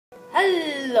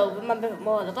Hello, remember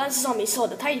more the plants on me, so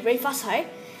the time is very fast, right?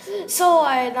 So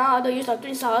I now don't use the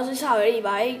twin stars already,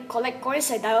 but I collect coins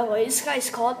and diamond. This guy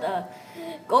is called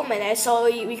gold manette, so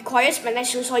it requires manette.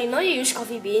 So you use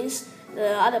coffee beans,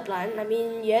 the other plant. I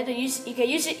mean, you can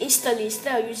use it instantly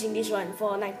instead of using this one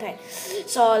for nighttime.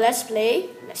 So let's play,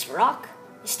 let's rock.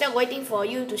 Instead of waiting for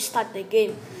you to start the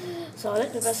game. So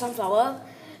let's prepare sunflower.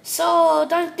 So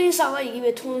the twin sunflower, you give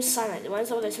it two sunlight one,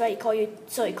 so that's why it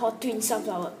called twin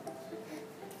sunflower.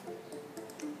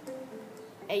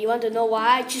 And you want to know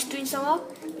why I choose twin sunflower?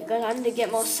 Because I need to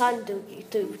get more sun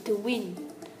to win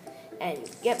and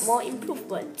get more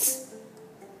improvements.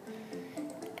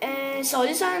 And so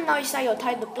this one now it's like your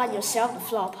time to plant yourself the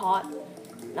flower pot.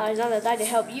 Now it's not the time to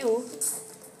help you.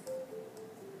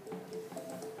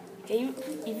 Okay,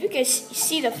 if you can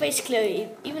see the face clearly,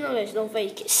 even though there's no face,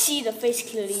 you can see the face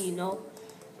clearly, you know.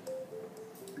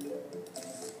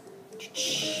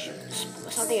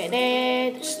 Something like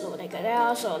that, slow like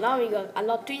that. So now we got a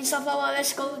lot of twin sunflower.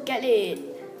 Let's go get it.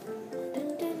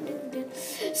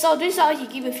 So twin sunflower, he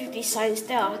give you 50 signs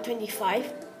instead of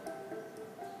 25.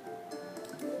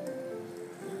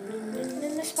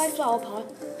 Let's buy flower pot.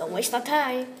 Don't waste our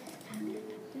time.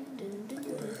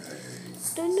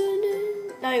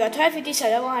 Now we got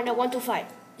 1257, 100, 125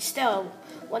 instead of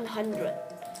 100.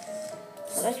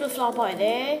 So let's put flower pot in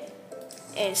there.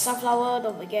 And sunflower,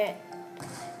 don't forget.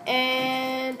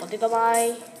 And potato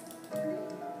mine.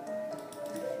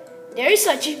 There is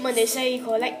an achievement. They say you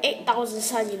collect 8,000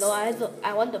 sun. You know, I don't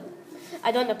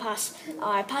want to pass.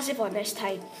 I pass it for next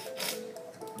time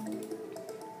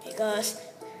because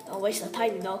don't waste the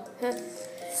time. You know.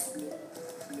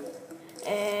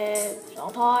 And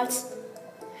flower pots.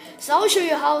 So I'll show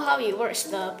you how it works.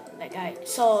 That guy.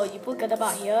 So you put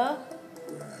Kernel-pult here,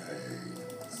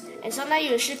 and sometimes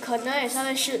you shoot kernel, and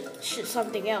sometimes shoot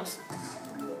something else.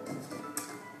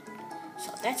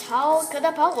 That's how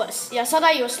Kernel-pult works. Yeah,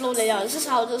 sometimes you slow it down. This is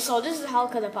how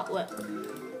Kernel-pult works.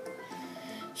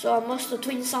 So almost the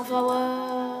twin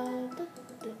sunflower.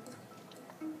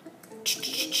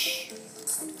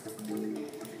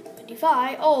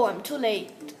 25. Oh, I'm too late.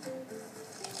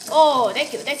 Oh,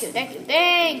 thank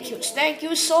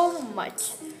you so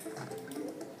much.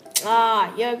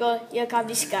 Ah, here come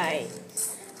this guy.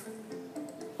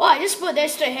 Oh, I just put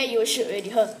that straight ahead. You will shoot already,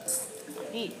 huh?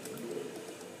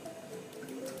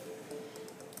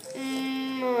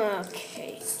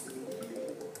 Okay.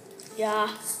 Yeah.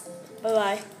 Bye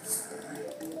bye.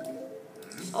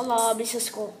 Solar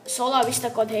Vista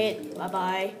content. Bye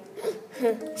bye.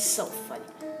 So funny.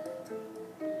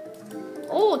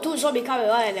 Oh, two zombies coming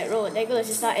right at that road. They're gonna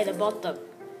start at the bottom.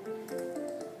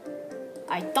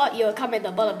 I thought you would come at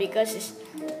the bottom because it's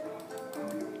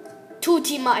two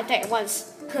team up attack at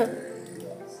once.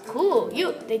 Cool.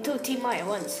 They two team up at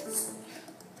once.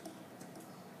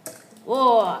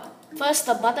 Whoa. First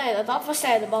the button at the top, first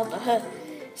at the bottom.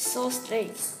 So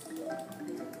strange.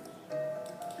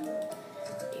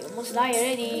 You almost die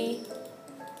already.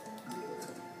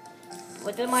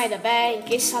 Put them in the back in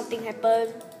case something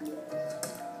happens.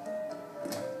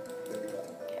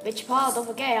 Cabbage pot, don't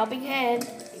forget helping hand.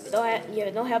 If you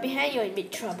have no helping hand, you're in big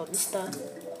trouble, mister.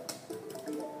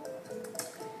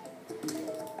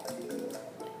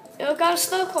 You got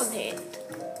star content.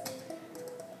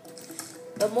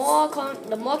 The more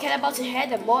Kernel-pult you have,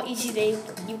 the more easy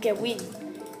you can win.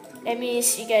 That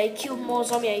means you can kill more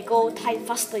zombies and go time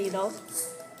faster, you know.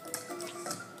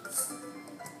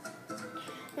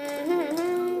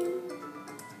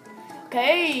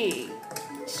 Okay,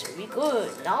 it's really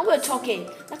good. Now we're talking.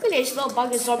 Luckily there's no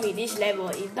bug zombie in this level.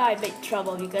 If not, I make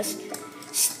trouble because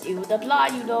steal the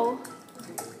blood, you know.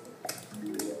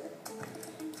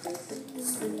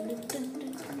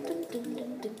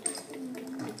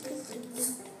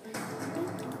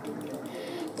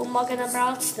 Put more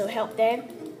Kernel-pults to help them.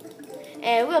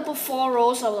 And we'll put 4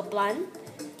 rows of the plant.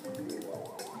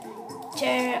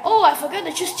 Oh, I forgot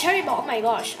to choose cherry bomb. Oh my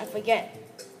gosh, I forget.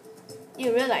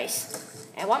 You realize.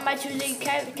 And why am I choosing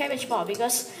cabbage bomb?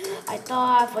 Because I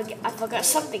thought I forgot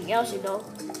something else, you know.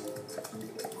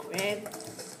 Crap.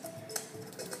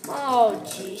 Oh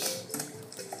jeez.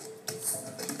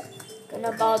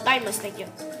 Kernel-pult diamonds, thank you.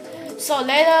 So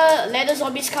later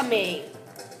zombies coming.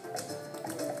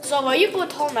 So when you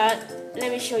put donut,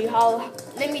 let me show you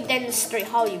let me demonstrate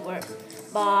how it works.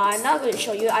 But I'm not going to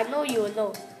show you, I know you will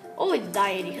know. Oh, it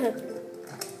died.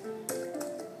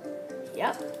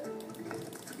 Yep.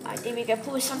 I think we can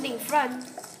put something in front.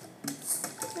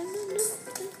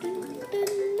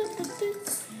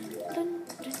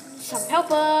 Some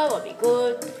pepper will be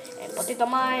good. And potato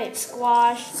mine,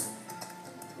 squash.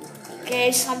 In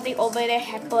case something over there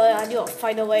happen, I need to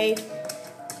find a way.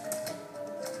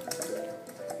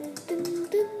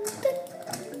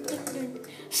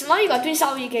 So now you got twin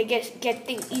shower, you can get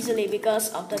things easily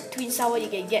because of the twin shower. You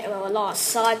can get a lot of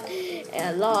sun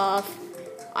and a lot of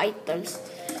items.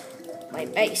 My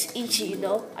back is itchy, you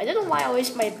know. I don't know why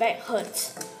always my back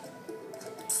hurts.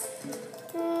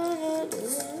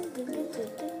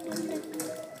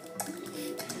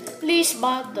 Please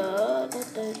butter.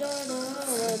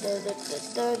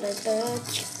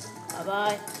 Bye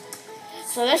bye.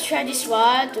 So let's try this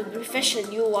one to refresh a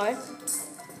new one.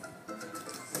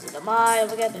 Don't mind,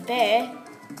 don't forget to prepare.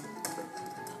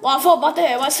 Wow, 4 buttons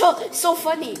at once, so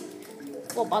funny.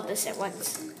 4 buttons at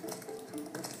once.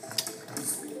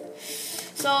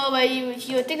 So when you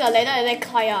take the ladder and then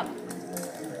climb up.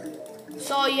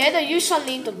 So you had to use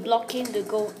something to block him to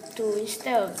go to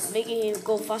instead of making him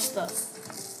go faster.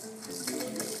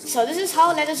 So this is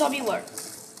how ladder zombie work.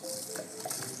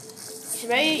 It's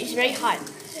very hard.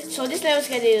 So this level is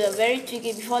getting very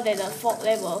tricky before the 4th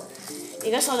level.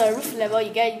 Because on the roof level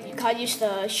you can't use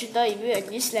the shooter. If you at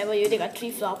this level you only got 3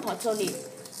 flower pots only.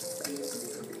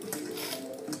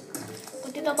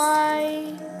 Potato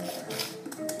mine.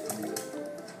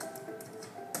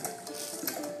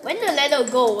 When the ladder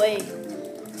will go away,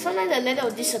 sometimes the ladder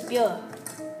will disappear.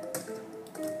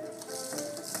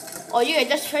 Or you can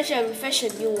just try and refresh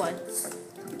a new one.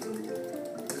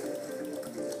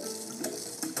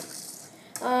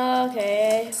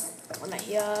 Okay, one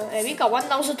here. And we got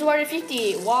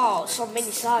 1,250. Wow, so many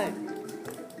sun.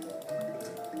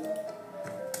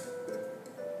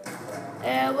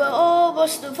 And we're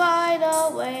almost to find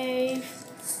a wave.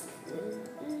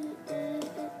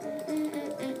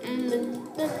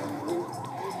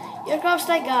 Here comes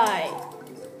that guy.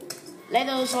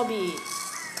 Little zombie.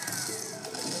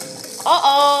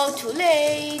 Uh-oh, too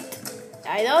late.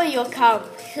 I know you'll come.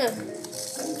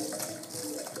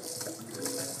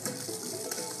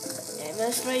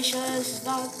 Demonstrations is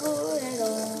not good at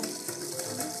all.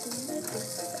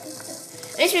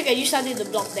 At least we can use something to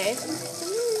block there. I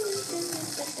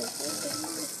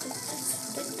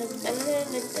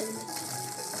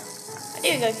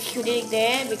think we can kill it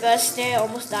there because they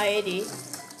almost died already.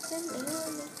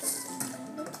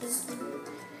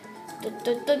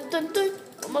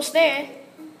 Almost there.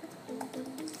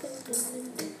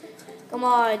 Come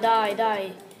on,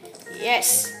 die.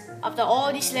 Yes. After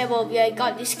all this level, we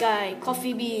got this guy,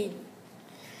 coffee bean.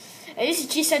 And this is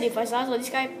G75, so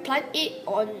this guy plant it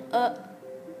on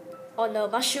a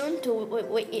mushroom to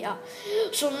wake it up.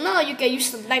 So now you can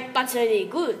use the night plants already.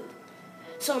 Good.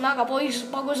 So now got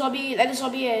Pogo zombie, leather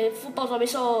zombie, and football zombie.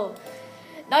 So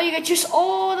now you can choose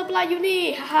all the blood you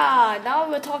need. Haha. Now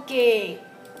we're talking.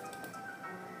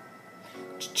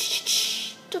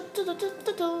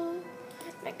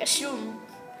 Make a shroom.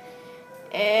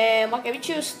 And what can we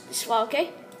choose? This one,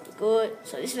 okay? Good.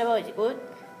 So this level is good.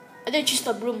 I didn't choose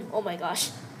the broom. Oh my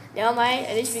gosh. Never mind.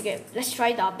 At least we can. Let's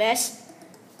try our best.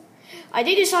 I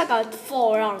think this one got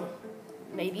 4 rounds,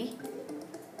 maybe.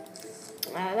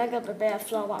 I'm gonna prepare a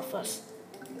flower pot first.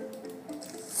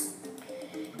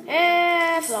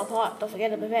 And flower pot. Don't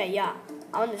forget to prepare. Yeah,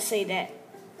 I want to say that.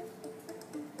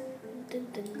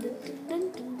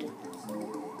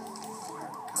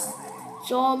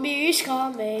 Zombies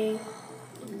coming.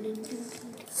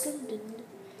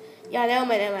 Yeah, never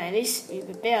mind. At least we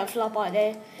prepare a flower pot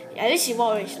there. At least it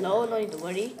won't reach low, no need to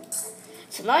worry.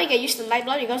 So now you can use the night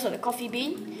blood because of the coffee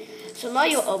bean. So now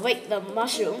you awake the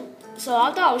mushroom. So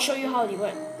after I'll show you how they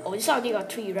work. Oh, this one only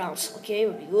got 3 rounds. Okay,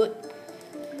 will be good.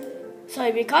 So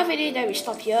if we can't finish, then we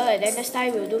stop here, and then next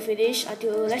time we'll do finish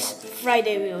until next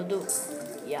Friday we will do.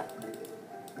 Yeah.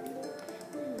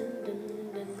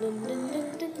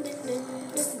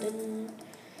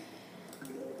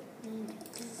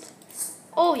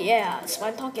 Oh yeah, that's what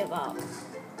I'm talking about.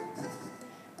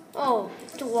 Oh,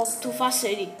 to walk too fast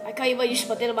already. I can't even use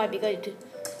potato mine because it.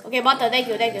 Okay, butter, thank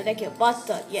you.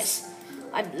 Butter, yes.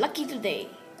 I'm lucky today.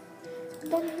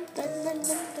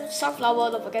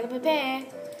 Sunflower, don't forget to prepare.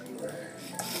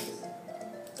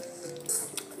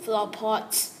 Flower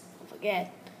pots, don't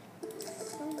forget.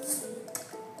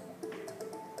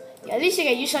 Yeah, at least you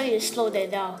can use something to slow that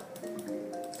down.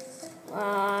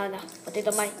 Nah,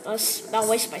 potato mine. Don't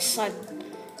waste my sun.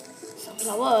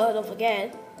 Sunflower, don't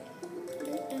forget.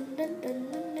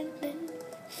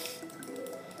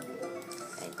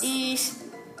 Like this.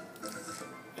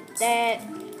 Like that.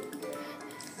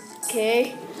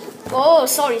 Okay. Oh,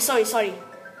 sorry.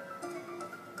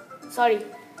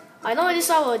 I know this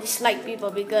one will dislike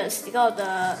people because of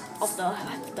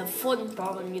the phone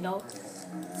problem, you know.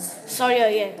 Sorry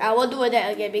again. I won't do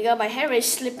that again because my hair is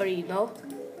slippery, you know.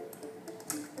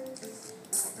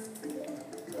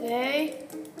 Okay.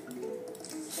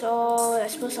 So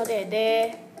let's put something in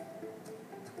there.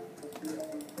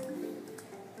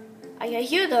 I can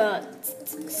hear the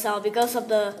sound because of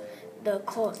the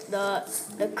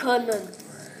kernel,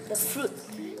 the fruit.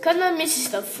 Kernel means it's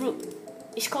the fruit.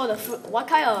 It's called the fruit. What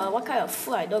kind of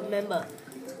fruit? I don't remember.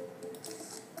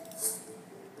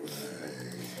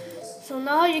 So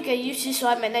now you can use this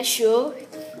one magnesium,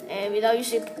 and without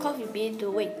using coffee bean to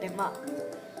wake them up.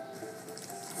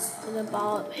 And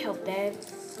about help them.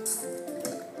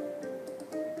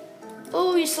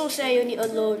 Oh, you're so sad you're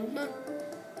alone.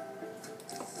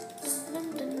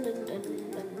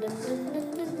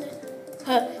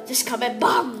 Just come and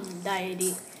BAM! Die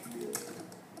already.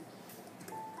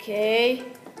 Okay.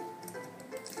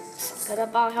 Got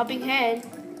about helping hand.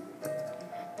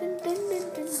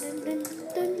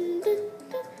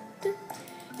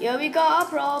 Here we got a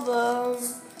problem.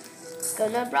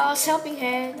 Gonna browse helping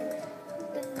hand.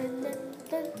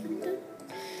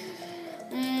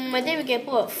 I think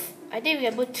we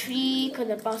can put 3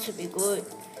 Kernel-pults to be good.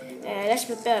 And let's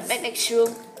prepare a bed next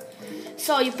room.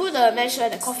 So you put the magnesium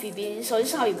and the coffee bean. So this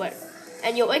is how it works.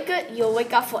 And you'll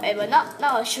wake up forever. Not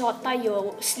a short time.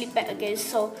 You'll sleep back again.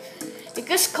 So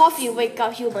because coffee wake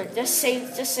up human, just say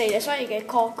that's why you can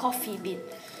call coffee bean.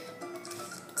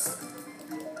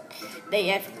 They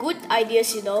have good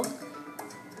ideas, you know.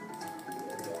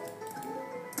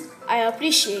 I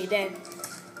appreciate them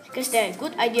because they're a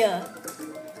good idea.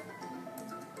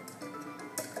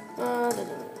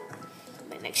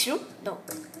 My next room? No.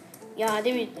 Yeah, I'm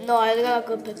gonna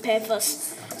go prepare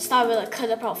first. Start with a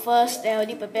Kernel-pult first, then I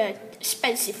only prepare an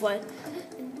expensive one.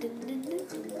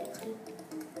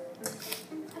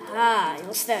 Ah, you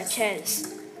don't stand a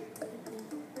chance.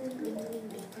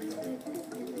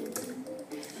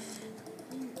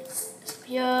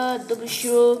 Here, double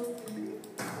shoe.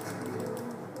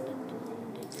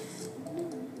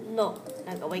 No,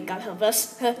 I'm gonna wake up her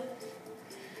first.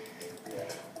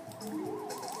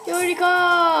 Here he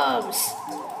comes!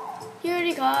 Here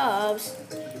he comes!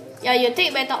 Yeah, you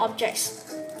take metal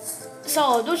objects.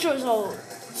 So, don't show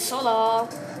so long.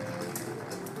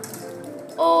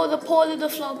 Oh, the poor little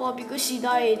flower ball because she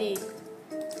died already.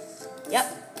 Yep.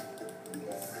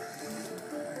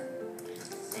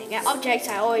 And get objects,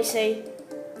 I always say.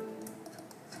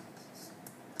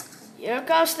 Here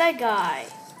comes that guy.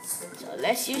 So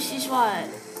let's use this one.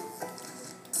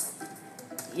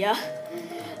 Yeah.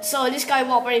 So this guy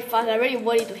walked very fast. I really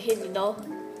worried to him, you know.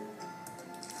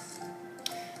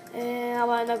 And I'm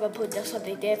not gonna put just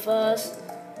something there first.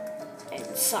 And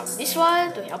some this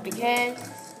one to help him hand.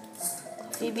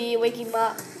 Coffee bean, wake him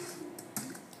up.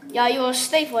 Yeah, you will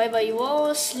stay forever. You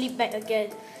won't sleep back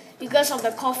again because of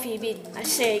the coffee bean. I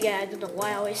say again. I don't know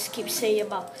why I always keep saying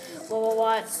about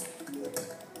what.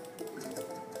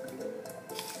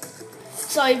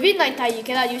 So if it's nighttime, you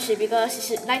cannot use it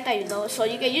because it's nighttime, you know. So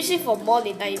you can use it for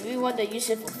morning time if you want to use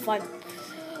it for fun,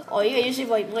 or you can use it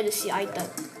for emergency item.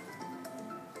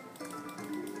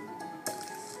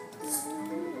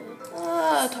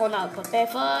 Turn out prepare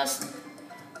first.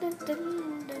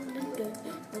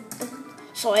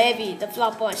 So heavy, the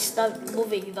flower pot is start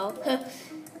moving, you know.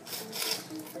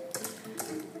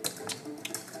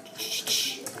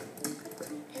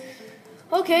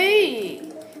 Okay.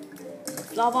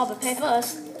 Flower pot prepare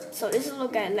first. So this will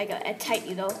look like an attack,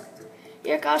 you know.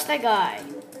 Here comes that guy.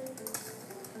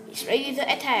 He's ready to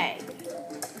attack.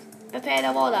 Prepare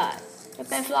the water.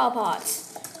 Prepare flower pots.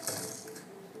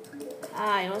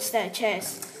 I don't stand a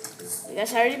chance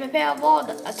because I already prepared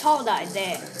a tower in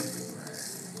there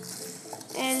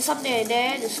and something in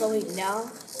there to slow him down.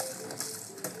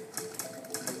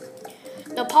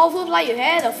 The powerful plant you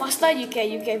have, the faster you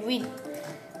can win.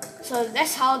 So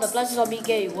that's how the Plant Zombie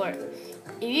game works.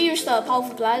 If you use the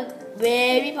powerful plant,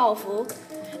 very powerful,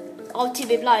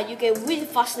 ultimate plant, you can win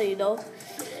faster, you know.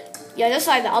 Yeah, just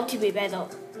like the ultimate battle.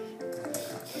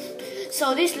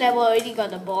 So this level already got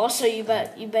the boss, so you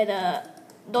better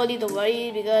don't need to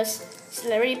worry because it's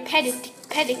already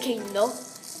panicking, you know.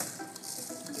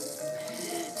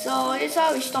 So this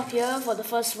one we stop here for the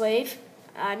first wave.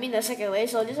 I mean the second wave.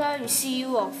 So this one we see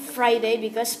you on Friday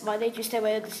because Monday, Tuesday,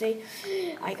 Wednesday,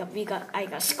 I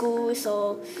got school.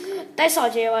 So that's all,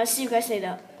 J1. See you guys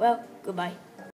later. Well, goodbye.